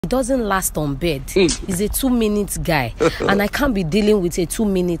He doesn't last on bed. He's a 2-minute guy, and I can't be dealing with a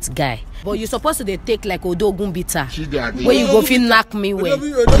 2-minute guy. But you're supposed to take like Odogun bitter, where you go feel knock me well.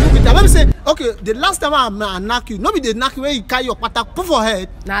 Let me say, okay, the last time I knock you, nobody they knock you where you carry your patak, put for head.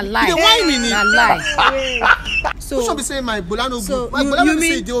 Nah lie. They whine me. Nah lie. So who should be saying my bolano? So My bolano be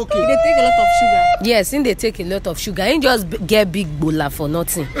say they okay. They take a lot of sugar. Yes, they take a lot of sugar. Ain't just get big bola for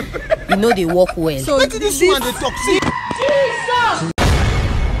nothing. You know they work well. So Wait till this one they talk. See.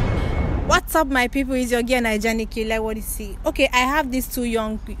 What's up, my people? It's your girl Nijaniki. Like what you see. Okay, I have these two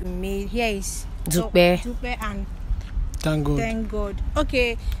young male. Here is Dupe and Thank God. Thank God.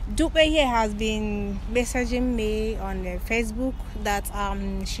 Okay, Dupe here has been messaging me on Facebook that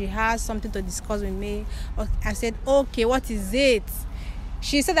she has something to discuss with me. I said, okay, what is it?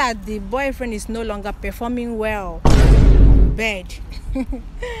 She said that the boyfriend is no longer performing well on bed.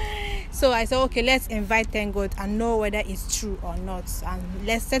 So I said, okay, let's invite Thank God and know whether it's true or not, and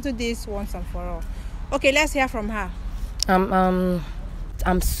let's settle this once and for all. Okay, let's hear from her. I'm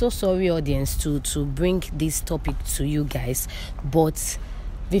so sorry, audience, to bring this topic to you guys, but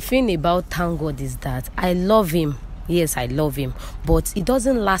the thing about Thank God is that I love him. Yes, I love him, but it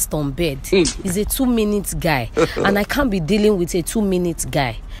doesn't last on bed. He's a 2-minute guy, and I can't be dealing with a 2-minute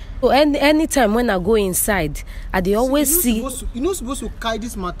guy. So anytime when I go inside, they always see. You're not supposed to carry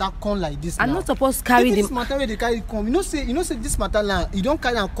this matter come like this. I'm not supposed to carry this matter where they carry come. You know say this matter now. You don't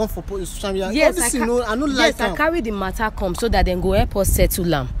carry and come for social media. Yes, I carry the matter come so that then go help us settle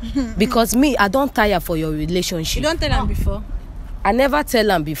them. Because me, I don't tire for your relationship. You don't tell them before. I never tell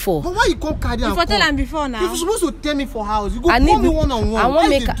them before. But why you can't carry and come? Tell them before now. You're supposed to tell me for house. You go call me one-on-one.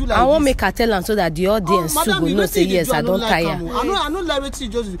 I won't make her tell them so that the audience too will not say yes. I don't tire. I know like what you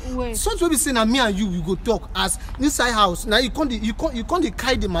just. Such will be saying that me and you we go talk as inside house. Now you can't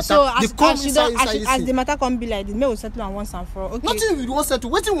carry the matter. So as the matter can't be like this, me will settle on once and for all. Okay. Nothing we want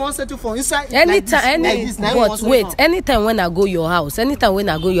settle. What you want settle for inside? Anytime, anytime when I go your house, now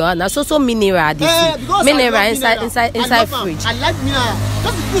so mineral inside fridge. I like mineral.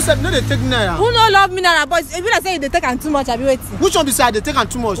 Just the people said no, they take mineral. Who no love mineral? But if you say they take and too much, I be waiting. Which one beside they take and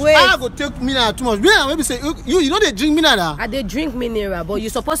too much? Wait. I go take mineral too much. Mineral maybe say you know they drink mineral. I they drink mineral, but you're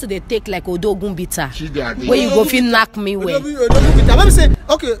supposed to take like Odogun bitter, where you go feel knock me well. Let me say,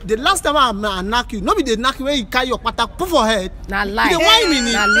 okay, the last time I knock you, nobody they knock you where you carry your patak, put for head. Nah lie. They whine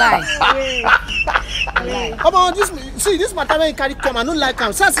me. Nah lie. About this matter when you carry come, I don't like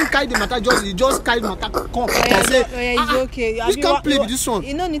him. Since you carry the matter, just carry the matter come. I say, it's okay. You can't play with this one.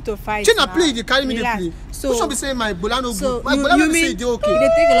 You don't need to fight. China play, they carry me the play. So who should be saying my bolano? So my bolano you say they okay. They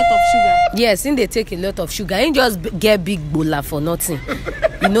take a lot of sugar. Yes, they take a lot of sugar. Ain't just get big bola for nothing.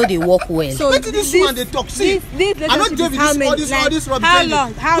 You know they work well. So wait till this one they talk. See, I not David. All this rubbish.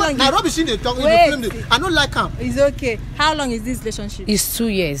 How long? Now rubbish they talk. I don't like him. It's okay. How long is this relationship? It's 2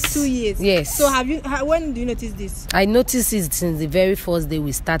 years. 2 years. Yes. So when do you notice this? I noticed it since the very first day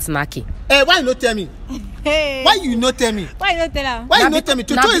we start knocking. Hey, why you not tell me? Hey. Why you not tell me? Why you not tell her? Why you not tell me?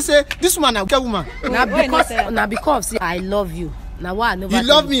 To tell you say this woman a good woman. Now because I love you. Now why I never. You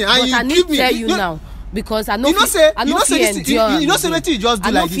love me and you give me. Tell you now. Because I know you know say what you just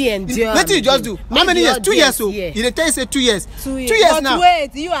do like this. What you just do? How many years? 2 years. So you tell you say 2 years. 2 years now. But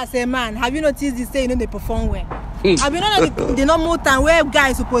wait, you as a man, have you noticed this? Say you know they perform well. Have you know the normal time where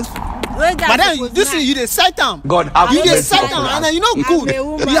guys supposed. But then you see you dey sight am. God have you dey sight am and you know good.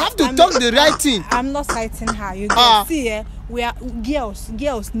 You have to talk the right thing. I'm not citing her. You can see we are girls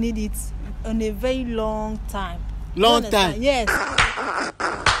need it on a very long time. Long time. Yes.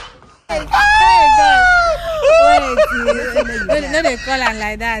 Hey God. Wait, no they call her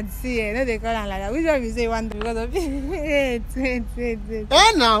like that. See, no they call her like that. Which one you say one because of wait.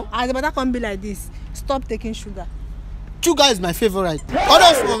 Eh now? As the matter can't be like this. Stop taking sugar. Sugar is my favorite.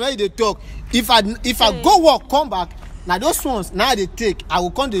 Others from where they talk. If I go work, come back. Now those ones now they take. I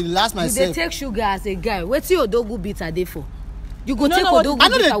will come to last myself. You they take sugar as a guy. What's your Odogu bitter dey for? You go take Odogu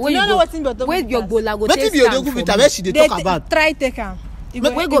bitter where your bola go take. What if your Odogu bitter where she they talk about? Try take am. It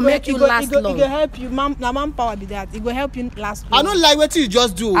go make you last long. It go help you. Manpower be that. It go help you last long. I don't like what you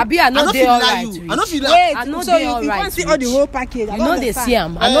just do. I know they all right. I don't feel like. Wait, I know so they you all right. can't see all the whole package. I know they see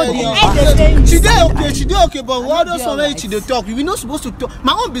am. I know they all right. She dey okay, but what those one where she dey talk? We not supposed to talk.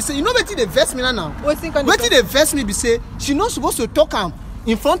 My own be say, you know wetin dey vex me now. Wetin dey vex me be say she not supposed to talk am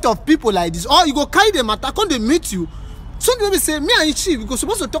in front of people like this. Or you go carry the matter, come they meet you. Some people say me and she we go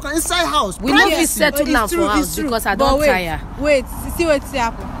supposed to talk inside house. We no fit settle down for house because I don't tire. Wait, see what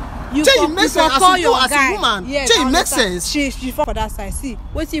happen. You make sense call your as guy. a woman. Yes, it makes sense. She for that side. See,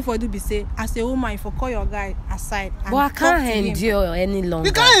 what if for do be say as a woman, if you call your guy aside. But I can't endure any longer.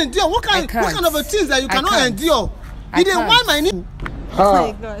 You can't endure. What kind of a things that you cannot endure? You didn't want my name. Oh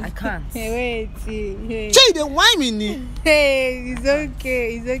my God. I can't. Hey, wait. Che, they whine me. Hey, it's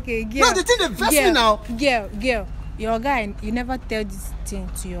okay. Girl. No, the thing they vex me now. Girl. Your guy, you never tell this thing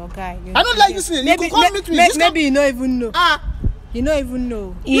to your guy. I don't like this thing. You could come meet me. Maybe you don't even know. You don't even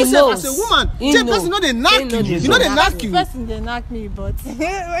know. You say as a woman, Che, person know they knock you. You know they knock you. Person they knock me, but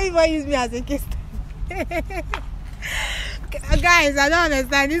why you use me as a case? Guys, I don't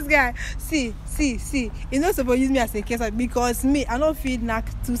understand this guy. See. You're not supposed to use me as a case because me, I don't feel knock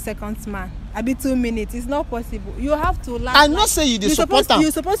 2 seconds, man. I be 2 minutes. It's not possible. You have to knock. I'm not saying you support them.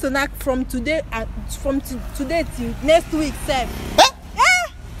 You're supposed to knock from today today till next week, sir.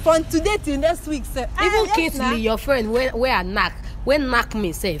 From today till next week, sir. Even Kingsley, your friend, where I knock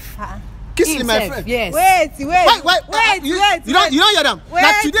me safe. Kingsley, my friend. Yes. Wait. You don't hear them.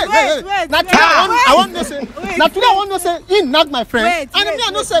 Now today, wait. Now today I want to say. Now today I want to say he knock my friend. And me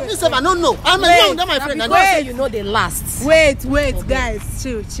I don't say myself. I don't know. I'm not my friend. Because you know they last. Wait, guys.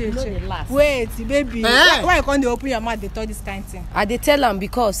 Chill. You know they last. Wait, baby. Why you can't open your mouth? They talk this kind of thing. I they tell them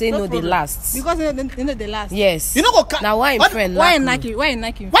because they know they last. Because they know they last. Yes. You know go. Now why in friend? Why knock you?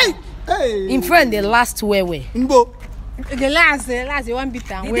 Why? Hey. In friend they last where? Mbo. The last, you want beat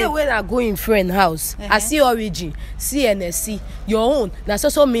them. The day when I go in friend house, I see Origin, see NSC, your own. That's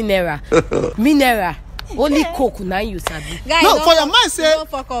also mineral. Only coke now you sabi. Guys, no, for your mind say. Don't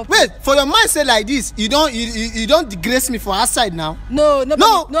fuck up. Wait, for your mind say like this. You don't disgrace me for outside now. No.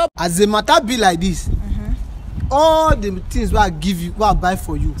 As the matter be like this, all the things what I give you, what I buy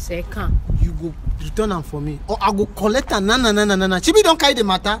for you, second, you go return them for me, or I go collect them. Na. Chibi don't carry the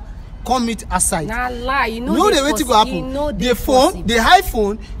matter. Come meet aside. Nah lie, you know the way to go happen. You know the phone, the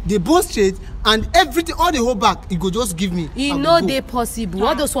iPhone, the bone straight, and everything, all the whole back, it go just give me. You know they possible.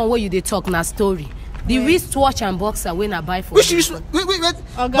 All those one where you they talk na story. The wristwatch and boxer when I buy for wait.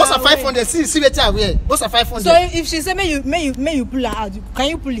 What's a 500? See what I wear. What's a 500? So if she say may you pull her out, can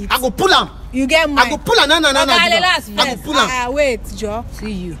you pull it? I go pull them. You get mine. I go pull her. No. I go pull her. Wait, Joe.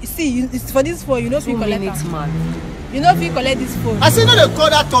 See, it's for this phone. You know if you collect it, man. You know if you collect this phone. I say no, they call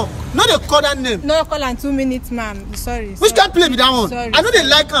that talk. No, they call that name. No, call am 2 minutes, ma'am. Sorry. Which can't play with that one? Sorry. I know they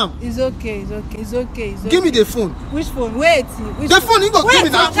like them. It's okay. Give me the phone. Which phone? Wait. The phone, you go give me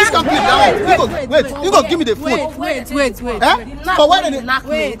that. Which can't play with that one? Wait. You go give me the phone. Wait. Eh? For why they knock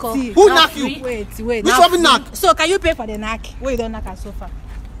me? Who knock you? Wait. Which one knock? So can you pay for the knock? Wait, you don't knock us so far.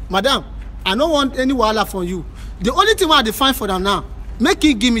 Madam, I don't want any wahala from you. The only thing I define for them now, make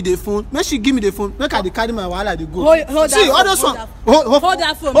he give me the phone. Make she give me the phone. Make I carry my wahala they go. Hold see all those one. Hold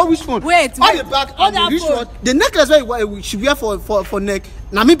that phone. Hold which phone? Wait. All the back and the wrist one. The necklace where she wear for neck.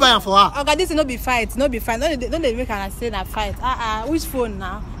 Now me buy am for her. Okay, this is no be fight. Don't they make an say that fight. Which phone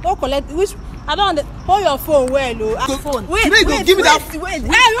now? Don't collect which. I don't hold your phone well, phone. Wait, you go give me that. Wait.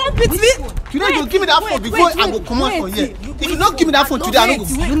 Hey, you won't beat me. You go give me that phone before I go come out from here. If you don't give me that phone today, I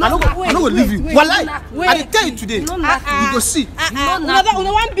don't go leave you. Wallahi, I tell you today. You go see.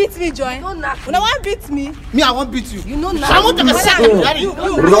 Una want beat me, Joy. Una want beat me. Me, I won't beat you. You know I want to say, you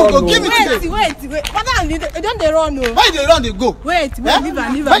go give me today. Wait. Madam, you don't they run no. Why they run? They go. Wait.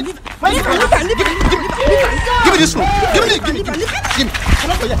 Leave her. Give me this phone. Give me. Give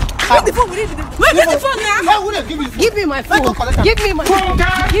the phone. Wait, the phone now. Give me my phone.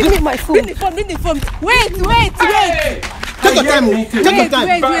 Give me my phone. Bring the phone. Wait. Take your time.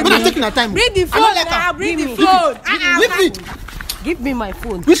 We're not taking our time. Bring the phone now. Bring the phone. Leave me. Give me my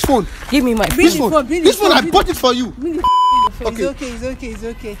phone. Which phone? Give me my phone. Which phone? This phone I bought it for you. Okay. It's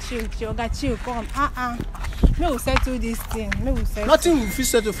okay. Chill. Come. May we settle this thing. Nothing will feel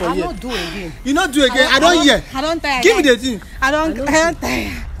settled for you. I don't do again. You not do again. I don't hear. I don't tire. Give me the thing. I don't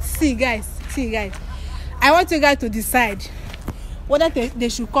tire. See guys. I want you guys to decide whether they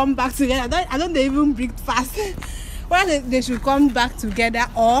should come back together. I don't even break fast. Whether they should come back together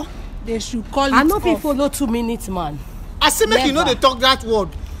or they should call it off. I know people know 2 minutes, man. I say make you know they talk that word.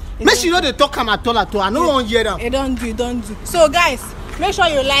 Make sure you know they talk am at all. I no one hear them. Don't do. So guys, make sure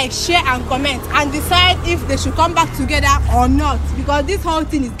you like, share and comment and decide if they should come back together or not, because this whole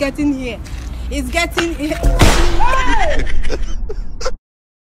thing is getting here. It's getting here.